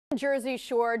Jersey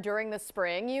Shore during the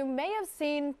spring, you may have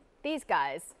seen these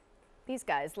guys. These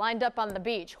guys lined up on the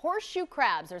beach. Horseshoe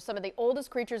crabs are some of the oldest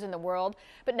creatures in the world,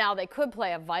 but now they could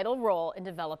play a vital role in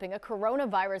developing a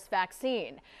coronavirus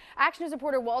vaccine. Action News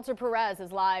reporter Walter Perez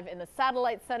is live in the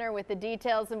Satellite Center with the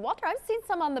details. And Walter, I've seen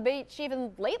some on the beach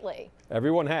even lately.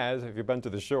 Everyone has, if you've been to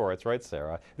the shore. It's right,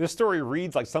 Sarah. This story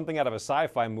reads like something out of a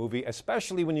sci-fi movie,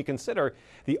 especially when you consider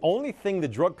the only thing the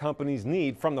drug companies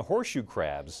need from the horseshoe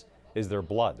crabs is their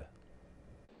blood.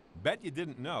 Bet you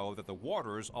didn't know that the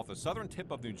waters off the southern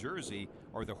tip of New Jersey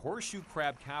are the horseshoe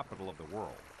crab capital of the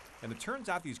world. And it turns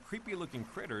out these creepy-looking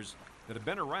critters that have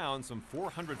been around some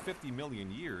 450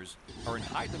 million years are in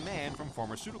high demand from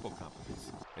pharmaceutical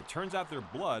companies. It turns out their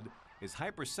blood is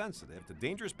hypersensitive to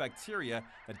dangerous bacteria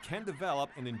that can develop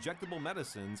in injectable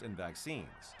medicines and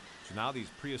vaccines. So now these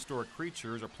prehistoric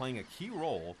creatures are playing a key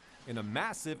role in a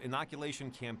massive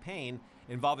inoculation campaign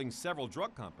involving several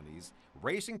drug companies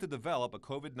racing to develop a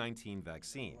COVID-19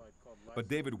 vaccine. But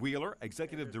David Wheeler,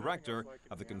 executive director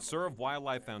of the Conserve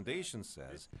Wildlife Foundation,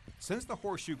 says since the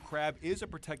horseshoe crab is a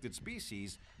protected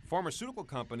species, pharmaceutical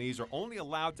companies are only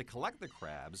allowed to collect the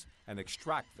crabs and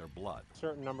extract their blood.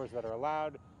 Certain numbers that are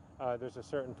allowed. There's a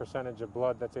certain percentage of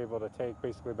blood that's able to take,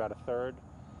 basically about a third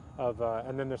of,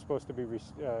 and then they're supposed to be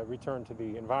returned to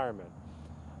the environment.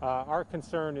 Our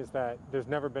concern is that there's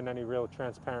never been any real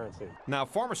transparency. Now,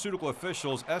 pharmaceutical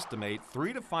officials estimate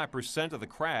 3 to 5% of the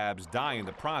crabs die in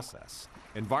the process.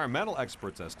 Environmental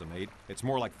experts estimate it's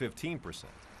more like 15%.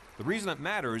 The reason it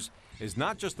matters is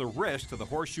not just the risk to the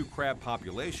horseshoe crab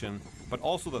population, but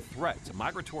also the threat to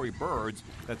migratory birds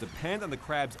that depend on the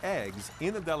crab's eggs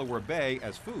in the Delaware Bay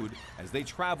as food as they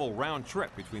travel round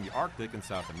trip between the Arctic and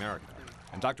South America.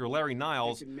 And Dr. Larry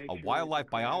Niles, a wildlife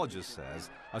biologist, says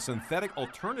a synthetic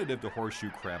alternative to horseshoe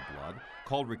crab blood,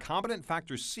 called recombinant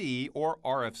factor C, or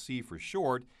RFC for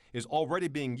short, is already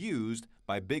being used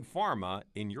by Big Pharma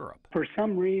in Europe. For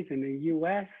some reason, the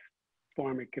U.S.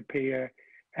 pharmacopoeia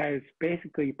has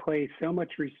basically placed so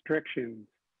much restrictions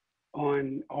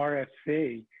on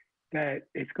RFC that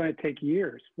it's going to take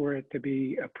years for it to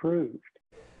be approved.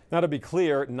 Now, to be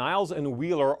clear, Niles and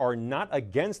Wheeler are not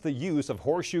against the use of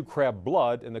horseshoe crab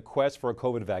blood in the quest for a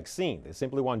COVID vaccine. They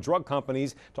simply want drug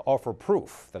companies to offer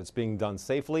proof that it's being done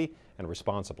safely and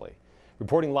responsibly.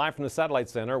 Reporting live from the Satellite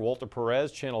Center, Walter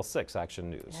Perez, Channel 6 Action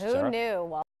News. Who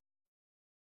knew?